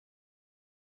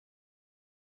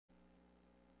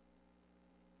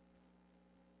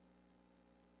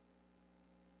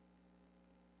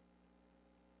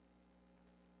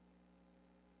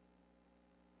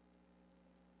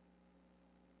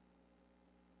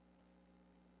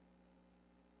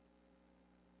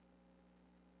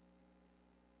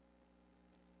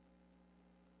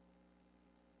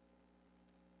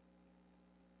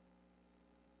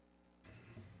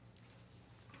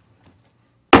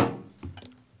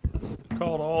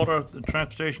call to order the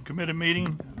Transportation Committee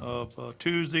meeting of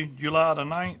Tuesday, July the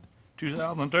 9th,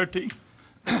 2013.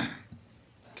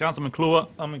 Councilman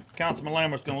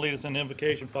Lambert's going to lead us in the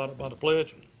invocation followed by the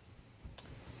pledge.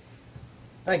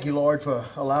 Thank you, Lord, for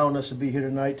allowing us to be here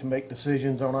tonight to make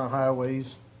decisions on our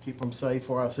highways, keep them safe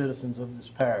for our citizens of this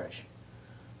parish.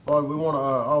 Lord, we want to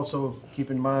also keep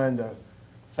in mind the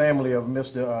family of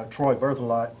Mr. Troy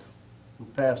Berthelot, who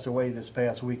passed away this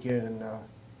past weekend, and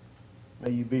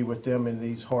may you be with them in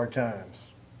these hard times.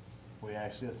 We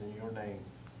ask this in your name.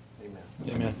 Amen.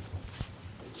 Amen.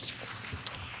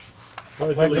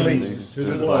 Pledge allegiance to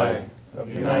the flag of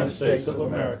the United States of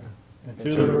America and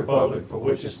to the republic for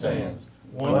which it stands,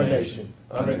 one nation,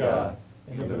 under God,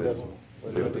 indivisible,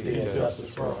 with liberty and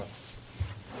justice for all.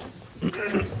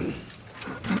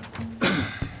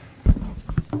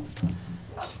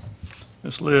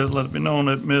 Ms. Liz, let it be known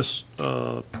that Miss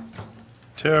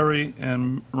Terry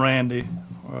and Randy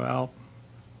are out.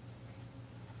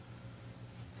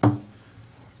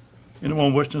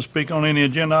 Anyone wishing to speak on any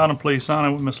agenda item, please sign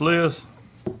in with Ms. Liz.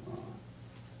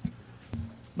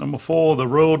 Number 4, the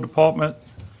Road Department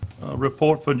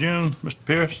report for June. Mr.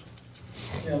 Pierce.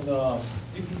 And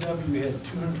DPW, we had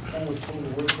 204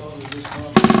 total work orders this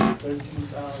month,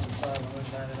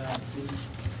 13,599 feet.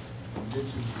 And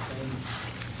ditches became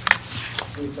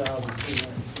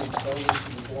 3,203 culverts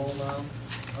to the blown out,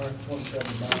 127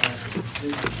 miles of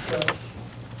ditches cut,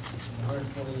 and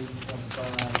 128.5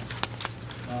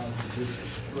 miles of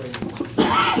ditches straight.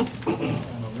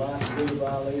 On the lot of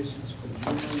violations for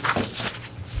June,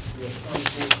 we have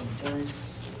 24 complaints.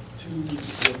 2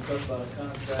 were cut by the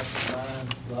contractor,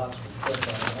 9 lots were cut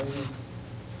by the owner,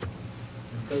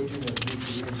 and 13 are due to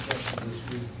reinspection this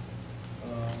week.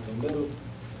 The litter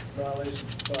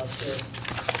violations process,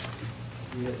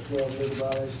 we had 12 litter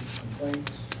violations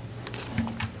complaints.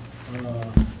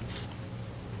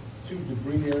 2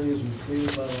 debris areas were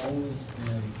cleared by the owners,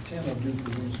 and 10 are due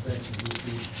for reinspection this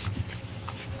week.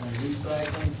 On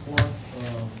recycling part,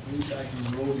 recycling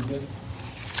road event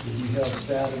will be held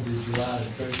Saturday, July the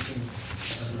 13th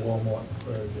at the Walmart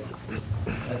Prairie.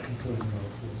 That concludes my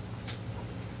report.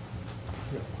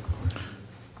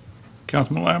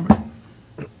 Councilman Lambert.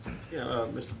 Yeah,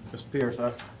 Mr. Pierce,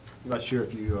 I'm not sure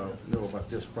if you know about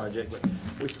this project, but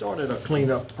we started a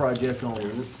cleanup project on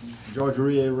George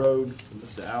Rie Road.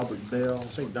 Mr. Albert Bell, I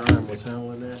think Don was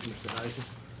handling that, Mr. Heisen.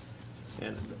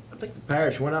 And I think the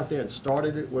parish went out there and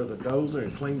started it with a dozer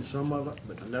and cleaned some of it,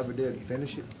 but they never did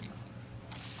finish it.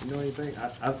 You know anything?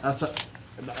 I saw,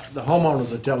 the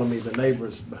homeowners are telling me, the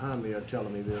neighbors behind me are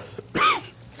telling me this.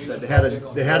 That they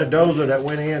had a dozer that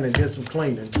went in and did some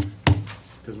cleaning.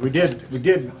 Because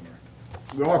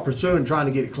we are pursuing trying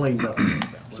to get it cleaned up.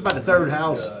 It's about the third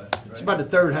house,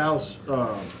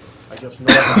 I guess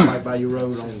north of White Bayou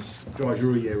Road on George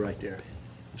Rouillet right there.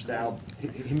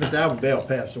 Mr. Albert Bell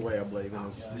passed away, I believe.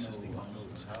 This is the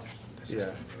house.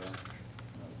 Yeah.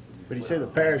 But he said the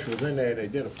parish was in there and they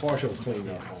did a partial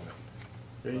cleanup on it.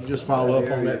 Can you just follow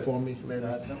up on that for me, maybe?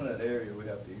 Some of that area we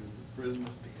have to use the prisoners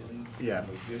to clean. Yeah.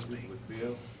 With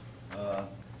Bill.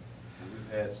 We've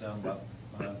had some about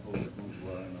behind Posey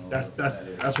Boulevard and all.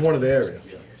 That's one of the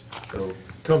areas. So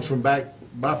comes from back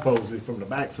by Posey from the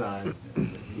backside.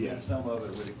 Yeah. Some of it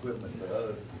with equipment, but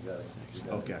others you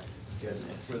got. Okay. Get some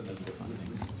prisoners.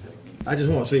 I just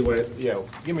want to see where,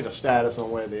 give me the status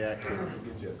on where they actually.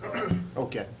 Get you a car.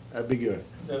 Okay, that'd be good.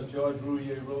 That's George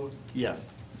Rouillet Road. Yeah.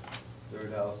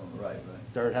 Third house on the right, right?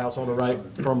 Third house on the right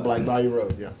from Black Bayou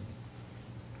Road, yeah.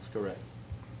 That's correct.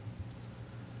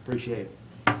 Appreciate it.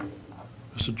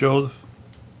 Mr. Joseph.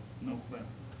 No, ma'am.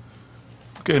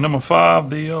 Okay, number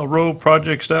 5, the road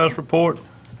project status report.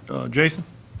 Jason.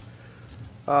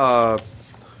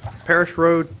 Parish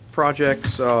road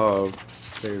projects,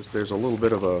 there's a little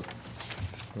bit of a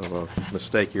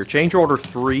mistake here. Change order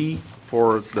 3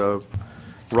 for the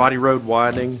Roddy Road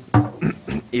widening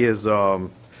is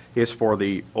for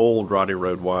the old Roddy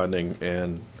Road widening,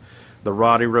 and the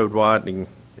Roddy Road widening,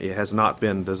 it has not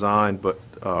been designed but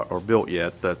or built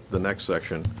yet. That the next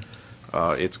section,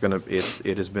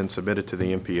 it has been submitted to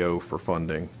the MPO for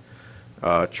funding.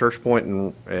 Church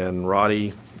Point and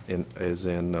Roddy is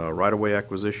in right-of-way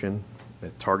acquisition,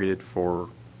 targeted for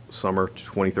summer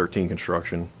 2013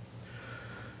 construction.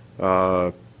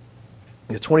 The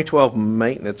 2012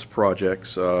 maintenance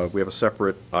projects, we have a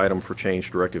separate item for change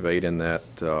directive 8 in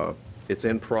that it's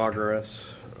in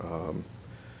progress.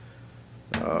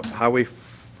 Highway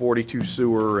 42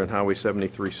 sewer and Highway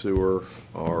 73 sewer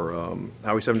are,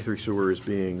 Highway 73 sewer is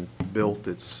being built.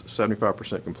 It's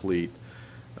 75% complete.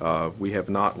 We have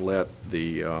not let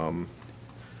the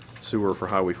sewer for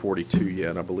Highway 42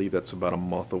 yet. I believe that's about a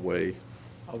month away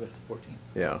August 14th.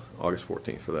 Yeah, August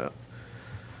 14th for that.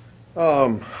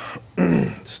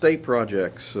 State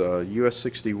projects, US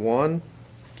 61.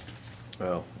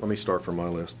 Well, let me start from my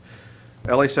list.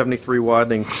 LA 73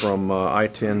 widening from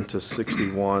I-10 to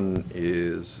 61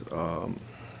 is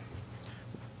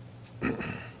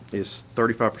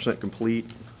 35% complete.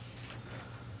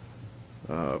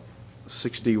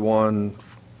 61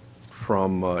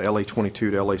 from LA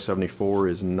 22 to LA 74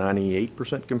 is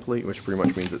 98% complete, which pretty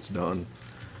much means it's done.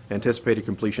 Anticipated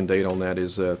completion date on that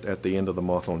is at the end of the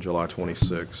month on July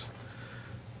 26th.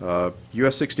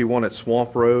 US 61 at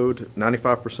Swamp Road,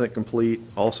 95% complete,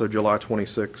 also July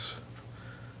 26th.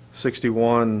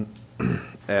 61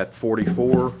 at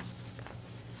 44,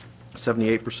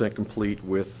 78% complete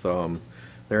with,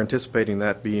 they're anticipating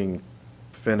that being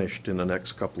finished in the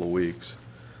next couple of weeks.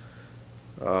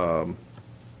 Highway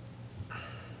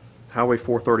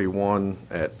 431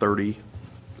 at 30,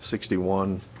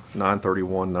 61,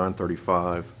 931,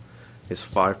 935 is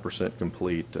 5%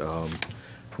 complete.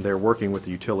 They're working with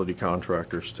the utility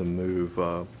contractors to move,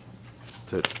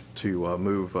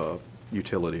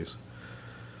 utilities.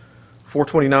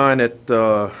 429 at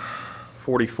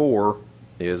 44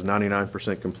 is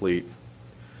 99% complete.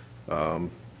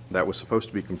 That was supposed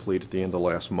to be complete at the end of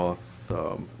last month.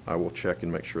 I will check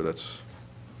and make sure that's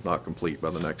not complete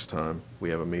by the next time we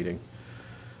have a meeting.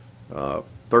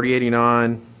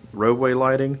 3089 roadway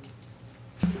lighting,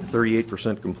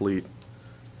 38% complete.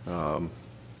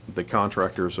 The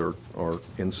contractors are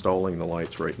installing the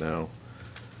lights right now.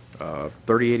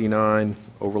 3089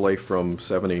 overlay from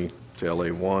 70 to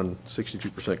LA1,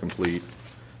 62% complete.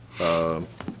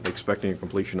 Expecting a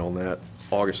completion on that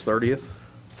August 30th.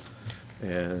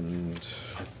 And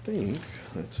I think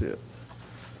that's it.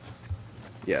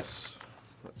 Yes,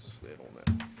 that's it on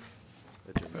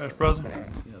that. Parish President?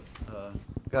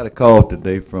 Got a call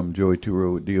today from Joey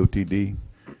Turo with DOTD.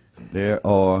 There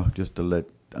are, just to let,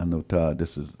 I know Todd,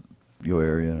 this is your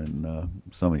area and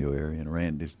some of your area and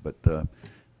Randy's, but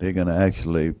they're going to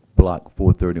actually block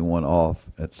 431 off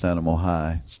at Santa Mo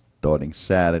High starting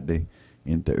Saturday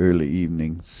into early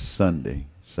evening Sunday.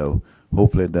 So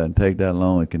hopefully it doesn't take that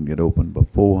long. It can get open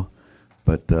before,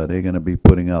 but they're going to be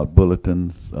putting out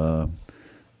bulletins the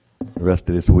rest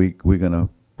of this week. We're going to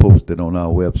post it on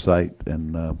our website,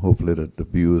 and hopefully the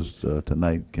viewers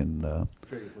tonight can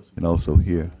also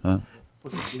hear. Huh?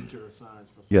 Put some detour signs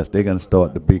for. Yes, they're going to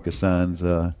start the beacon signs.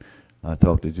 I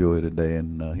talked to Joey today,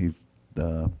 and he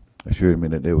assured me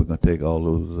that they were going to take all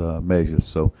those measures.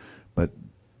 So, but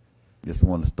just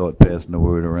want to start passing the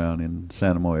word around in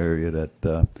Santa Mo area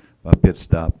that our pit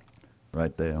stop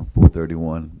right there on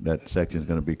 431, that section is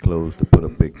going to be closed to put a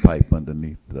big pipe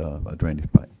underneath a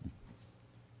drainage pipe.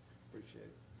 Appreciate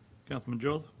it. Councilman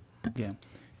Joseph? Yeah.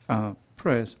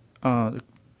 Press, the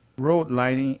road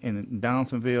lighting in the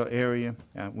Downsonville area,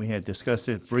 we had discussed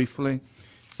it briefly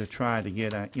to try to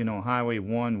get, Highway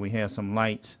 1, we have some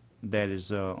lights that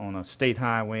is on a state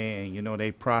highway, and,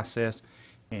 they process,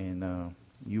 and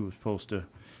you were supposed to at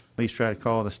least try to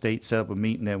call the state, set up a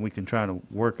meeting that we can try to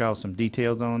work out some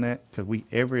details on that, because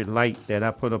every light that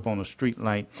I put up on a street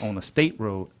light on a state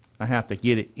road, I have to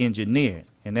get it engineered,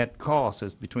 and that cost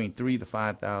is between $3,000 to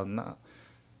 $5,000.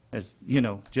 As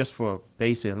just for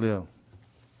basically a little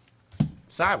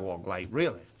sidewalk light,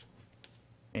 really.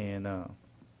 And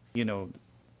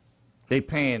they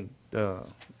paying the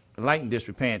lighting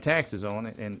district paying taxes on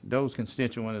it, and those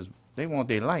constituents, they want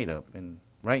their light up, and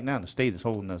right now the state is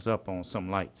holding us up on some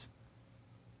lights.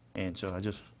 And so I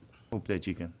just hope that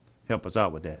you can help us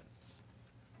out with that.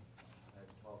 I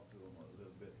talked to them a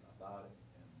little bit about it,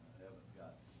 and I haven't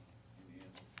got any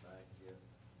answers back yet,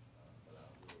 but I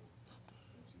will,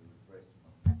 since you refreshed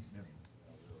my memory,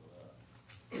 I will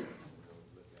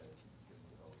look at it and give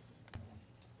them a call.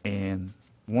 And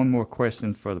one more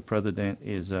question for the president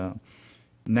is,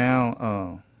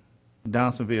 now,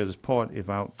 Downsonville is part, if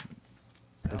I'm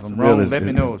Downsonville wrong, is- let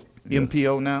me know,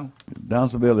 MPO now?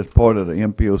 Downsonville is part of the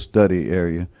MPO study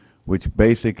area, which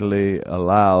basically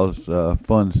allows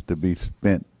funds to be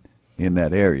spent in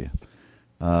that area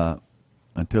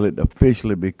until it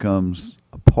officially becomes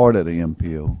a part of the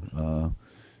MPO.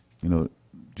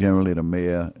 Generally the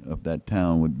mayor of that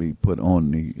town would be put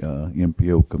on the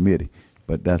MPO committee,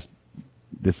 but this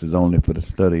is only for the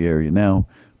study area now.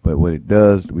 But what it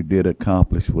does, we did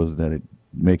accomplish, was that it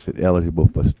makes it eligible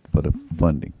for the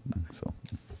funding. So.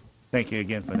 Thank you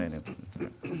again for that. All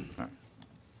right.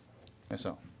 That's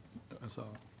all. That's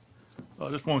all.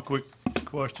 Just one quick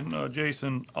question.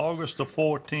 Jason, August the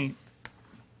 14th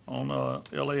on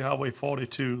LA Highway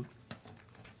 42,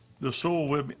 the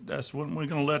sewer, that's when we're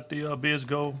going to let the bids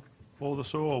go for the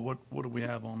sewer, or what do we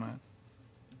have on that?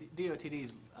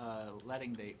 DOTD's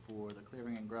letting date for the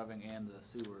clearing and grubbing and the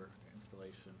sewer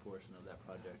installation portion of that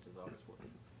project is August 14th.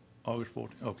 August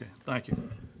 14th, okay, thank you.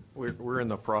 We're in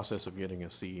the process of getting a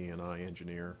CE&I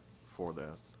engineer for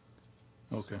that.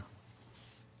 Okay.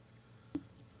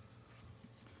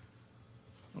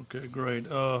 Okay, great.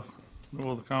 No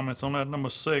other comments on that. Number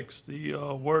 6, the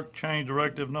work change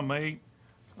directive number 8,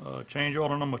 change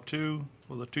order number 2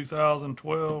 for the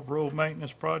 2012 road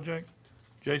maintenance project.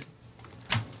 Jason?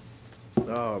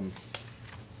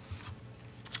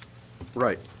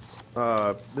 Right.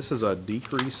 This is a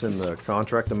decrease in the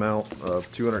contract amount of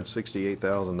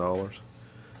 $268,000,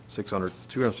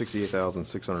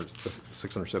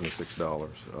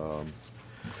 $268,676.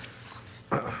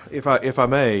 If I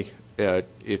may,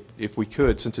 if we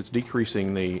could, since it's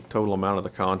decreasing the total amount of the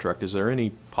contract, is there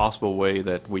any possible way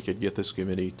that we could get this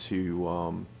committee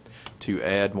to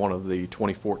add one of the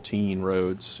 2014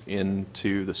 roads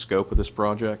into the scope of this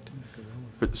project,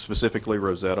 specifically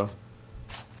Rosetta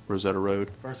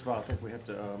Road? First of all, I think we have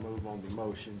to move on the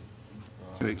motion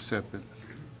To accept it.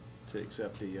 to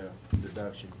accept the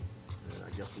deduction. And I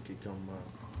guess we could come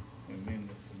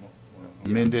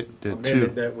Amend it to amend it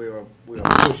 2. that we'll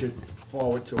push it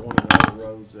forward to one of the other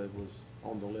roads that was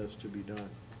on the list to be done.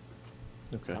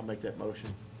 Okay. I'll make that motion.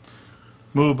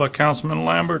 Moved by Councilman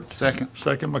Lambert. Second.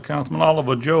 Second by Councilman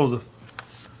Oliver Joseph.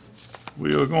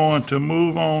 We are going to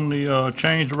move on the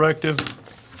change directive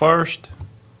first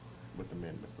With the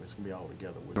amendment. It's going to be all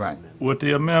together with Right. the amendment. with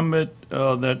the amendment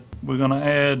that we're going to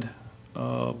add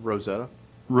Rosetta,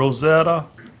 Rosetta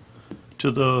to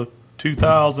the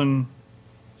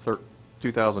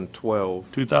 2012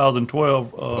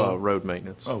 2012. road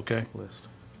maintenance Okay. list.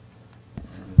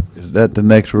 Is that the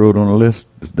next road on the list?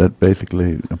 Is that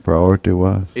basically a priority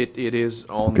wise? It is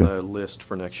on Okay. the list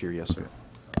for next year, yes, sir.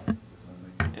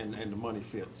 And the money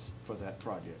fits for that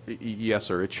project. Yes,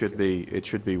 sir. It should be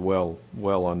well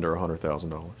under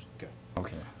 $100,000. Okay.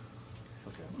 Okay.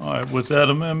 Okay. All right, with that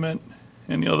amendment,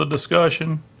 any other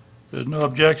discussion? There's no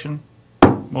objection.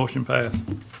 Motion passed.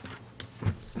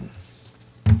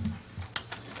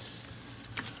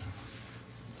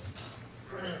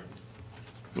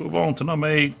 Move on to number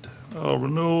 8,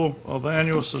 renewal of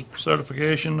annual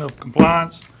certification of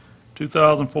compliance,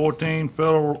 2014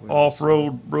 Federal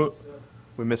Off-Road,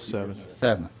 We missed 7.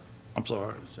 7. I'm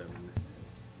sorry.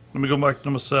 Let me go back to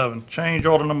number 7. Change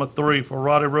order number 3 for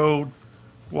Roddy Road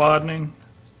widening.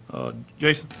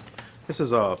 Jason? This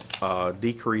is a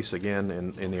decrease again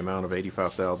in the amount of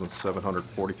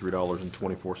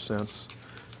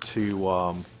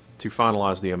 $85,743.24 to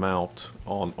finalize the amount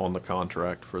on the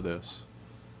contract for this.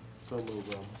 So move,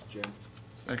 Mr. Chairman.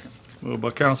 Second. Moved by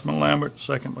Councilman Lambert,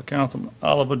 second by Councilman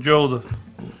Oliver Joseph.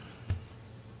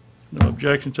 No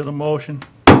objection to the motion.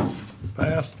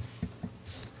 Passed.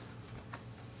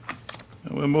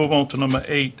 And we'll move on to number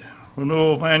 8,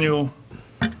 renewal of annual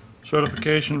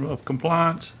certification of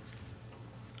compliance.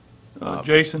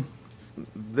 Jason?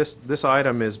 This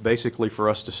item is basically for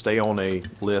us to stay on a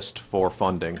list for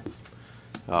funding.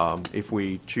 If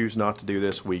we choose not to do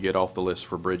this, we get off the list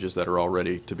for bridges that are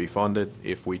already to be funded.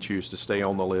 If we choose to stay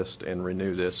on the list and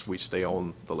renew this, we stay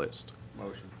on the list.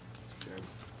 Motion, Mr. Chairman.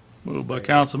 Moved by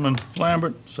Councilman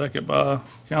Lambert, second by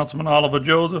Councilman Oliver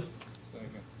Joseph.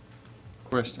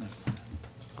 Question.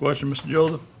 Question, Mr.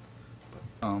 Joseph?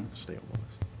 Stay on the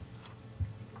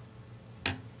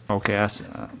list. Okay,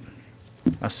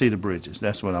 I see the bridges.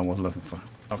 That's what I was looking for.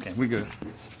 Okay, we good.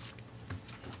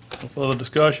 No further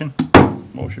discussion?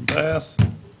 Motion passed.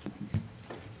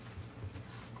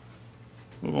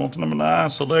 Move on to number 9,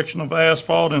 selection of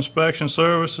asphalt inspection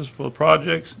services for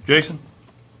projects. Jason?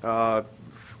 There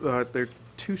are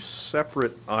 2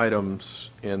 separate items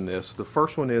in this. The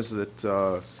first one is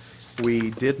that we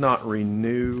did not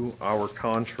renew our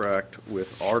contract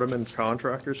with Arteman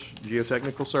Contractors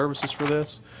Geotechnical Services for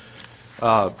this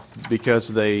because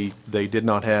they did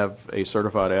not have a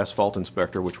certified asphalt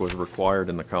inspector, which was required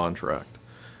in the contract.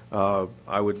 I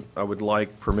would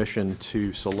like permission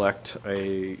to select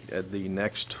the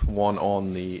next one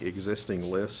on the existing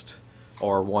list,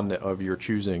 or one of your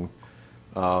choosing.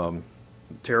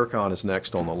 Terracon is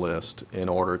next on the list in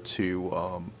order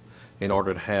to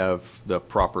have the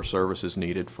proper services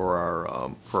needed for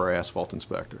our asphalt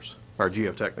inspectors, our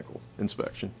geotechnical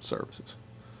inspection services.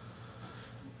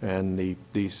 And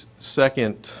the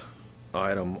second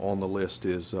item on the list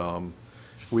is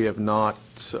we have not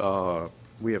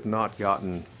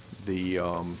gotten the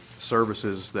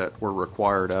services that were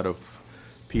required out of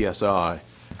PSI.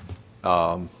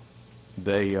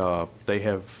 They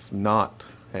have not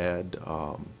had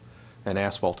an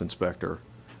asphalt inspector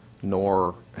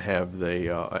nor have they,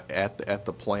 at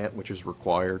the plant, which is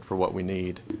required for what we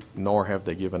need, nor have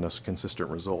they given us consistent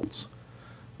results.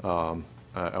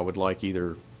 I would like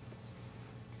either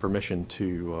permission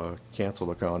to cancel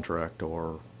the contract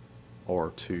or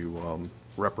to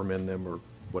reprimand them or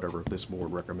whatever this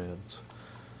board recommends.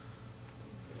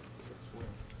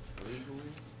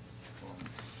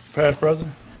 Parish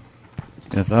President?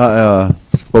 Yes, I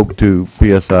spoke to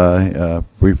PSI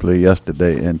briefly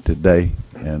yesterday and today,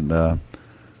 and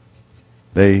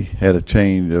they had a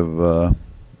change of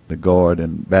the guard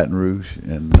in Baton Rouge,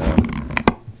 and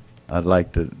I'd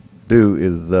like to do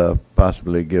is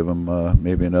possibly give them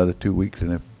maybe another 2 weeks,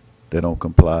 and if they don't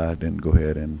comply, then go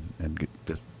ahead and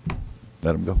just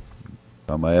let them go.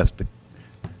 I'm asked to,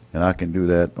 and I can do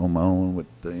that on my own with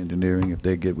the engineering. If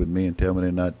they get with me and tell me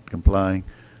they're not complying,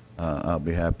 I'll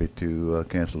be happy to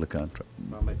cancel the contract.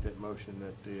 I'll make that motion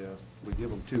that we give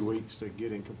them 2 weeks to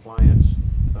get in compliance.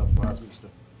 Otherwise,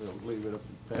 we'll leave it up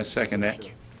to. I second that.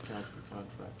 Cancel the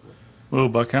contract.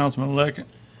 Moved by Councilman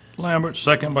Lambert,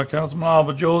 second by Councilman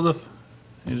Oliver Joseph.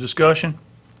 Any discussion?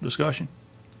 Discussion?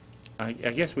 I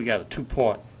guess we got a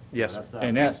two-part, Yes, That's sir. that.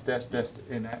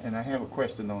 and and I have a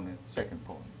question on the second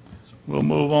part. We'll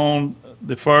move on.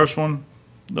 The first one,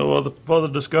 no other further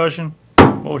discussion.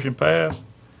 Motion passed.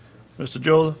 Mr.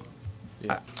 Joseph?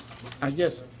 I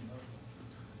guess,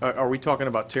 Are we talking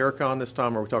about Terracon this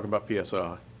time, or are we talking about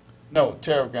PSI? no,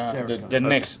 Terragon, the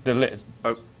next,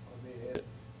 Oh.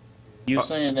 you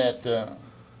saying that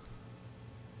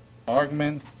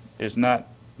argument is not,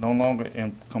 no longer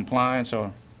in compliance,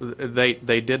 or? They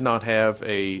did not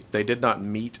they did not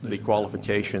meet the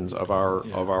qualifications of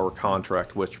our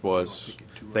contract, which was,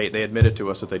 they admitted to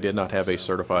us that they did not have a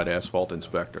certified asphalt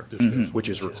inspector, which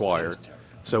is required.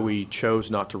 So we chose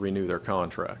not to renew their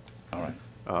contract. All right.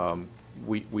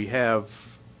 We've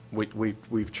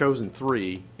chosen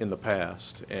 3 in the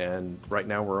past, and right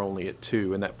now we're only at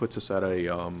 2, and that puts us at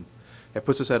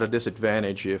a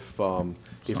disadvantage if we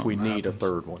Something need a happens.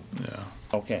 3rd one. Yeah.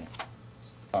 Okay,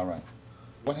 all right.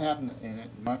 What happened, and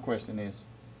my question is,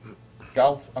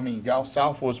 Gulf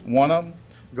South was one of them?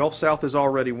 Gulf South is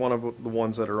already one of the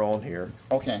ones that are on here.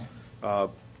 Okay, The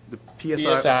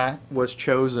PSI. was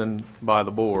chosen by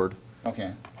the board,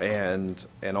 okay, and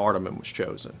Arteman was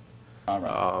chosen. all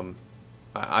right.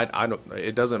 I don't,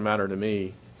 it doesn't matter to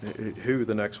me who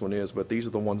the next one is, but these are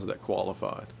the ones that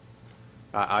qualified.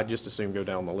 I just assume go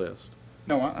down the list.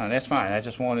 No, that's fine, I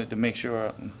just wanted to make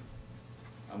sure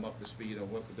I'm up to speed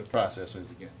on what the process is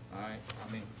again, all right?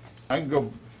 I mean, I can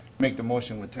go make the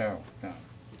motion with Terrell now. Okay,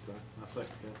 I'll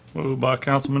second that. Moved by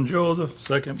Councilman Joseph,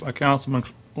 second by Councilman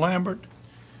Lambert.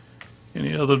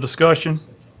 Any other discussion?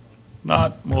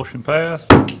 Not, motion passed.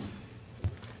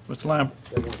 Mr. Lambert?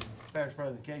 Parish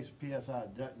President, in case PSI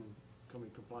doesn't come in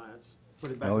compliance,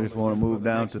 put it back. Oh, on just the wanna agenda for move the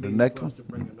down to the meeting next for us one? to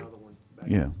bring another one back.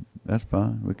 Yeah, that's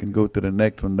fine. We can go to the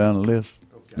next one down the list.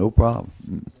 Okay. No problem.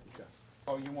 Okay.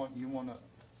 Oh, you wanna,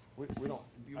 We don't,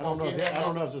 I don't know, I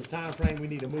don't know if there's a time frame we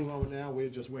need to move on now. We'll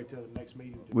just wait till the next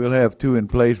meeting. We'll have 2 in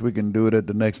place. We can do it at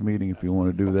the next meeting if you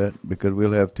want to do that, because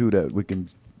we'll have 2 that we can,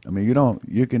 I mean,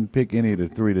 you can pick any of the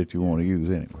 3 that you want to use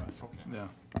anyway. Yeah.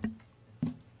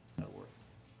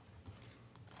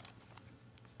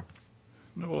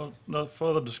 No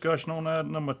further discussion on that.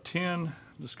 Number 10,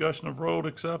 discussion of road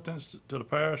acceptance to the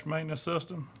parish maintenance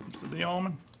system. Mr.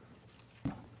 DeYoman?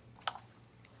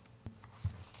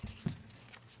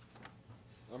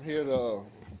 I'm here to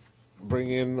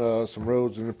bring in some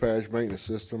roads in the parish maintenance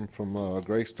system from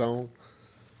Greystone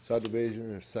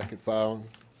subdivision and second filing.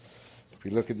 If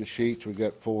you look at the sheets, we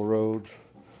got 4 roads.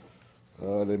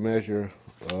 They measure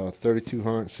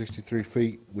 3,263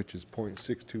 feet, which is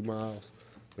 0.62 miles.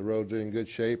 The roads are in good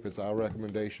shape. It's our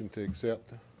recommendation to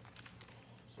accept.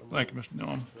 Thank you, Mr.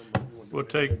 Dillon. We'll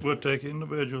take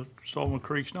individual, starting with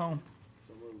Creekstone.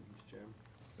 So moved, Mr.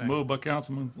 Chairman. Moved by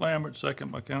Councilman Lambert,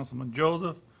 second by Councilman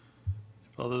Joseph.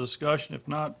 Further discussion? If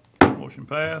not, motion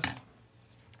passed.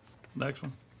 Next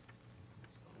one.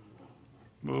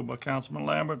 Moved by Councilman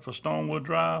Lambert for Stonewood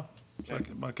Drive,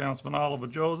 second by Councilman Oliver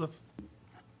Joseph.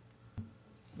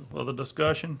 Further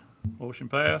discussion? Motion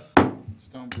passed.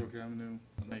 Stonebrook Avenue,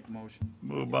 make motion.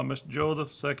 Moved by Mr.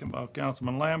 Joseph, second by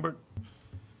Councilman Lambert.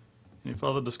 Any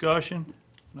further discussion?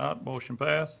 Not, motion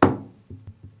passed. Motion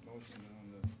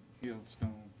on the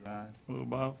Hillstone Drive. Moved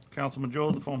by Councilman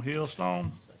Joseph on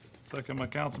Hillstone, second by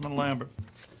Councilman Lambert.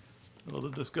 Further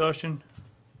discussion?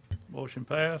 Motion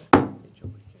passed.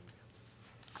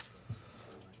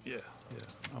 Yeah,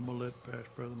 I'm gonna let Parish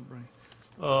President bring.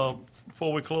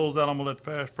 Before we close out, I'm gonna let the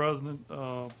Parish President,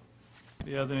 if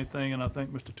he has anything, and I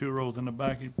think Mr. Two Rose in the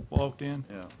back, he walked in.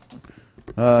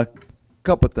 Yeah.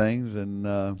 couple of things,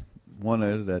 and one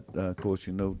is that, of course,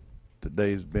 you know,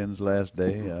 today's Ben's last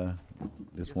day.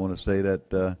 Just want to say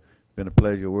that been a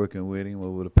pleasure working with him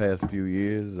over the past few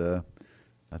years.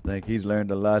 I think he's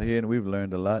learned a lot here, and we've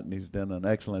learned a lot, and he's done an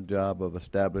excellent job of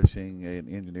establishing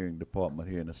an engineering department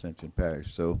here in Ascension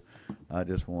Parish. So I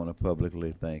just want to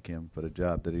publicly thank him for the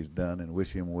job that he's done and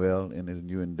wish him well in his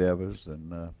new endeavors.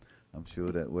 And I'm sure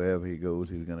that wherever he goes,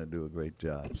 he's going to do a great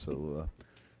job. So,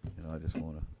 you know, I just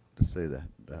want to say that.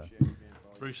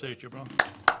 Appreciate you, bro.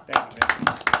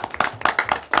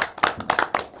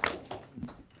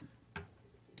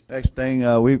 Next thing,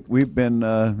 we've been,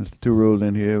 Mr. Two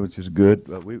in here, which is good.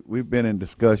 We've been in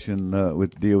discussion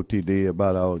with DOTD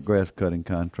about our grass cutting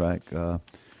contract,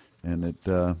 and it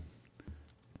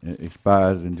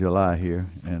expires in July here.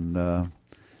 And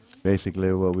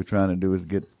basically, what we're trying to do is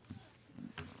get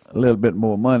a little bit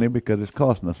more money because it's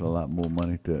costing us a lot more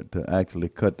money to actually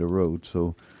cut the road.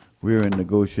 So we're in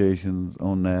negotiations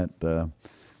on that.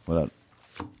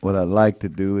 What I'd like to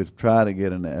do is try to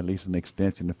get at least an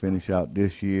extension to finish out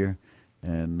this year,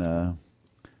 and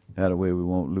that way we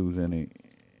won't have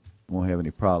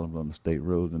any problems on the state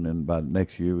roads, and then by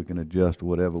next year we can adjust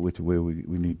which way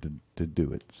we need to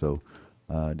do it. So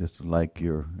just like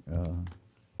your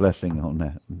blessing on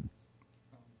that.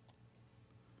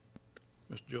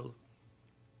 Mr. Joseph?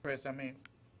 Chris, I mean,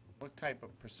 what type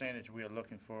of percentage we are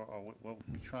looking for, or what we're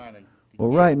trying to?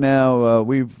 Well, right now,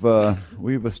 we've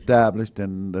established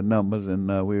in the numbers, and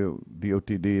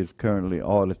DOTD is currently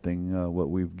auditing what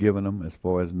we've given them as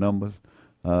far as numbers.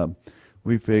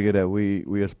 We figure that we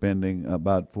are spending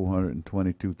about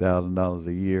 $422,000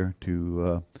 a year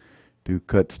to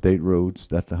cut state roads.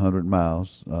 That's 100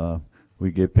 miles.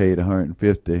 We get paid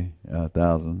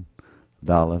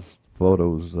 $150,000 for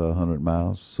those 100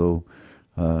 miles. So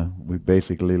we're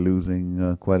basically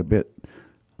losing quite a bit.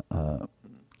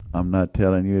 I'm not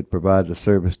telling you it provides a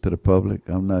service to the public.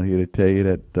 I'm not here to tell you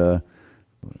that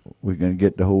we're going to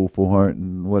get the whole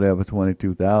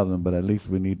 22,000, but at least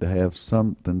we need to have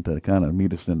something to kind of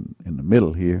meet us in the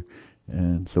middle here,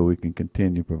 and so we can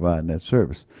continue providing that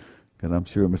service. Because I'm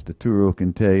sure Mr. Turo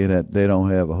can tell you that they don't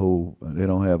have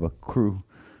a crew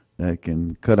that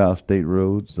can cut out state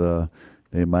roads.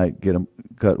 They might get them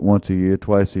cut once a year,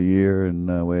 twice a year,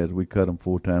 and whereas we cut them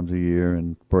 4 times a year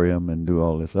and spray them and do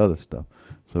all this other stuff.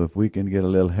 So if we can get a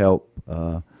little help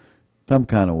some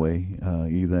kind of way,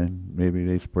 either maybe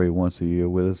they spray once a year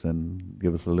with us and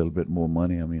give us a little bit more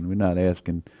money. I mean, we're not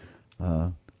asking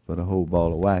for the whole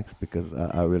ball of wax, because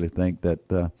I really think that,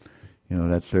 you know,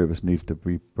 that service needs to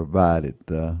be provided,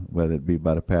 whether it be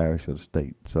by the parish or the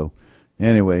state. So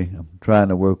anyway, I'm trying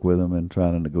to work with them and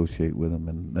trying to negotiate with them,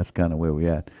 and that's kind of where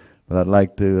we're at. But I'd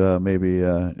like to maybe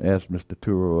ask Mr.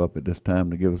 Turo up at this time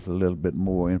to give us a little bit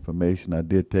more information. I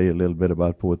did tell you a little bit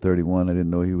about 431. I didn't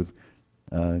know he was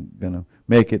going to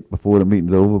make it before the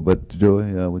meeting's over, but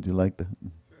Joey, would you like to?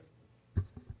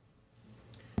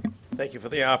 Thank you for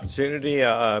the opportunity.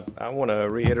 I want to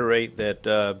reiterate that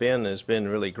Ben has been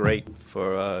really great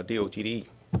for DOTD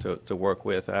to work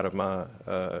with. Out of my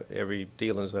every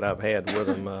dealings that I've had with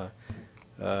him,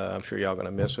 I'm sure y'all going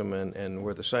to miss him, and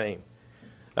we're the same.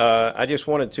 I just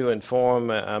wanted to inform,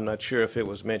 I'm not sure if it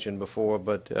was mentioned before,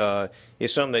 but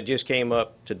it's something that just came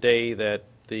up today, that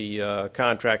the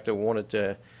contractor wanted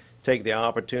to take the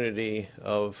opportunity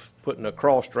of putting a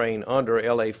cross drain under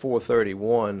LA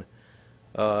 431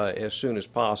 as soon as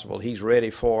possible. He's ready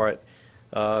for it.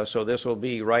 So this will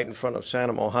be right in front of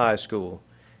Santa Monica High School.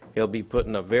 He'll be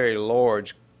putting a very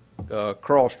large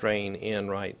cross drain in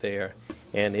right there,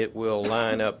 and it will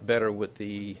line up better with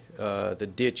the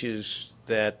ditches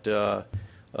that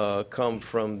come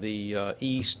from the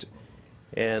east,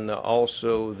 and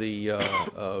also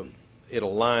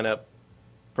it'll line up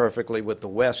perfectly with the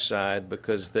west side,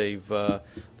 because they've the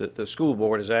school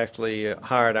board has actually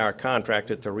hired our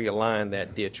contractor to realign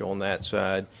that ditch on that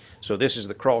side. So this is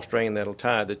the cross drain that'll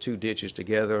tie the 2 ditches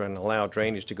together and allow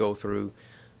drainage to go through.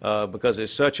 Because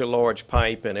it's such a large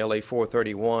pipe, and LA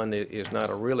 431 is not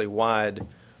a really wide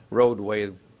roadway,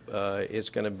 it's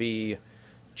going to be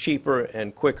cheaper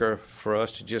and quicker for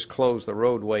us to just close the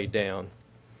roadway down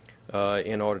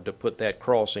in order to put that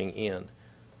crossing in.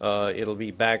 It'll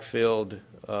be backfilled,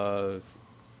 of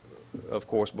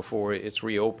course, before it's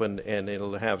reopened, and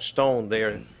it'll have stone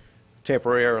there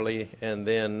temporarily, and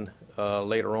then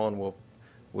later on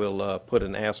we'll put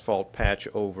an asphalt patch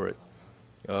over it.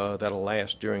 That'll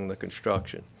last during the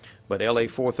construction. But LA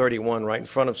 431 right in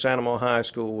front of Santa Monica High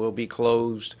School will be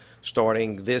closed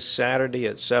starting this Saturday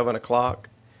at 7 o'clock.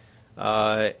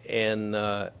 And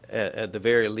at the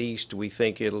very least, we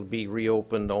think it'll be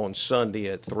reopened on Sunday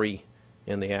at 3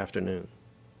 in the afternoon.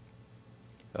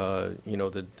 You know,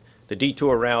 the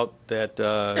detour route that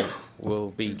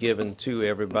will be given to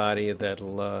everybody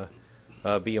that'll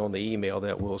be on the email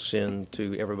that we'll send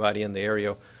to everybody in the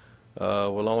area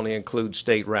will only include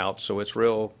state routes, so it's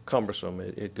real cumbersome.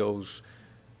 It goes,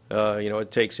 you know,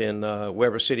 it takes in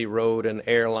Weber City Road and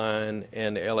Airline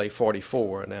and LA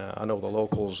 44. Now, I know the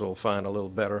locals will find a little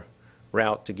better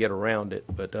route to get around it,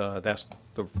 but that's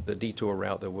the detour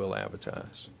route that we'll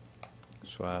advertise.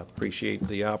 So I appreciate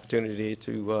the opportunity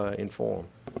to inform.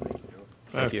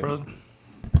 Parish you. President?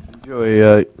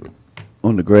 Joey,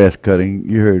 on the grass cutting,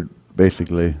 you heard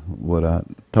basically what I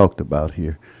talked about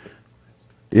here.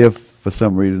 If for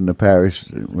some reason the parish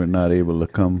were not able to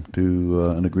come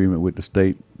to an agreement with the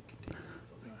state,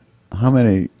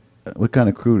 what kind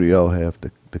of crew do y'all have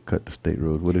to cut the state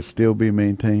road? Would it still be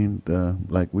maintained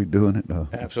like we doing it?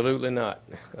 Absolutely not.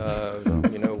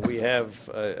 You know, we have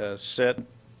a set,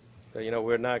 you know,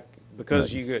 we're not,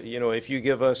 because you know, if you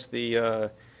give us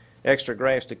the extra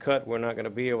grass to cut, we're not going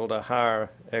to be able to hire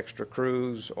extra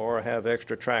crews or have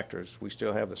extra tractors. We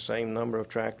still have the same number of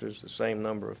tractors, the same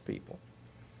number of people.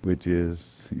 Which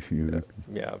is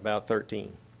Yeah, about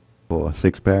 13. for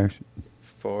 6 parishes?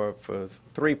 For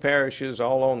 3 parishes,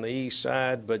 all on the east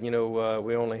side, but, you know,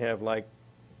 we only have like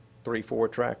 3, 4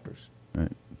 tractors.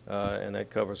 Right. And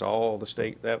that covers all the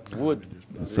state, that would.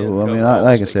 So, I mean, cover all the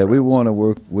like I state said, we routes. want to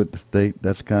work with the state.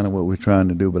 That's kind of what we're trying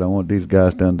to do, but I want these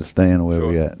guys to understand where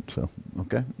we're Sure. at, so,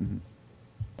 okay?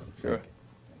 Sure.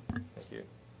 Thank you.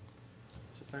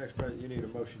 So Parish President, you need a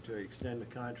motion to extend the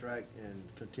contract and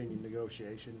continue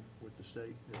negotiation with the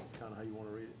state? That's kind of how you want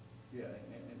to read it? Yeah,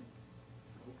 and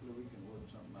hopefully we can work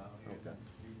something out here in Okay.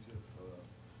 the future.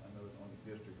 I know on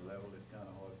the district level, it's kind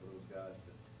of hard for those guys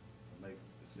to make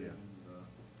Yeah. decisions.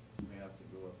 We may have to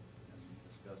go up and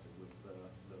discuss it with the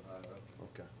higher up.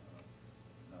 Okay.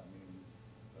 Not meaning,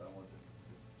 but I want to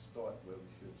start where we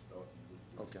should start with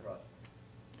this Okay. process.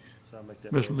 So I'll make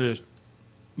that. Ms. motion. Liz,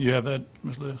 you have that,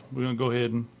 Ms. Liz? We're gonna go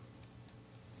ahead and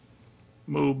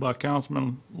move by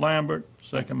Councilman Lambert,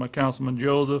 second by Councilman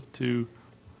Joseph to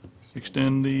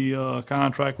extend the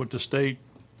contract with the state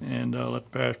and let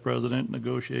the parish president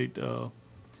negotiate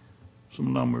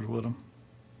some numbers with them.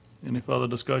 Any further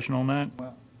discussion on that?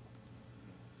 Well,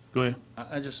 Go ahead.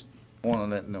 I just want to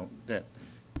let know that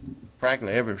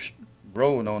practically every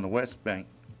road on the West Bank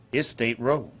is state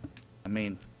road. I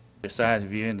mean, besides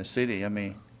if you're in the city, I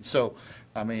mean, so,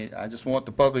 I mean, I just want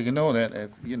the public to know that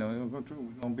if, you know, it'll go through,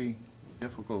 we're going to be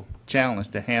difficult challenge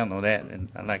to handle that. And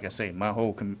like I say, my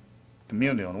whole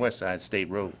community on the west side is state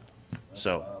road.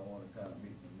 So, I want to kind of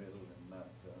meet in the middle and not,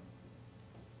 if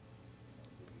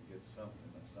we can get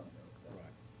something or something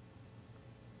like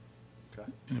that.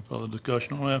 Okay. Any further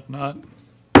discussion on that? If not,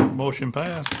 motion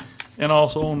passed. And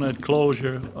also on that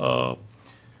closure,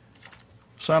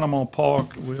 Santamon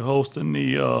Park, we're hosting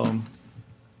the,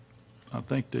 I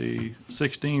think the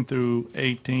 16 through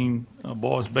 18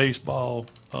 boys baseball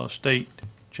state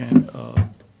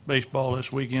baseball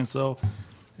this weekend. So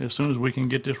as soon as we can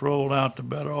get this rolled out, the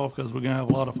better off, because we're going to have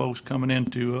a lot of folks coming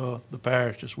into the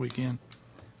parish this weekend.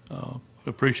 We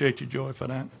appreciate you, Joy, for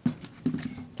that.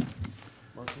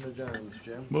 Motion adjourned, Mr.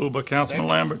 Chairman. Moved by Councilman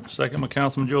Lambert, second by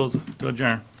Councilman Joseph to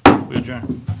adjourn. We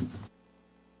adjourn.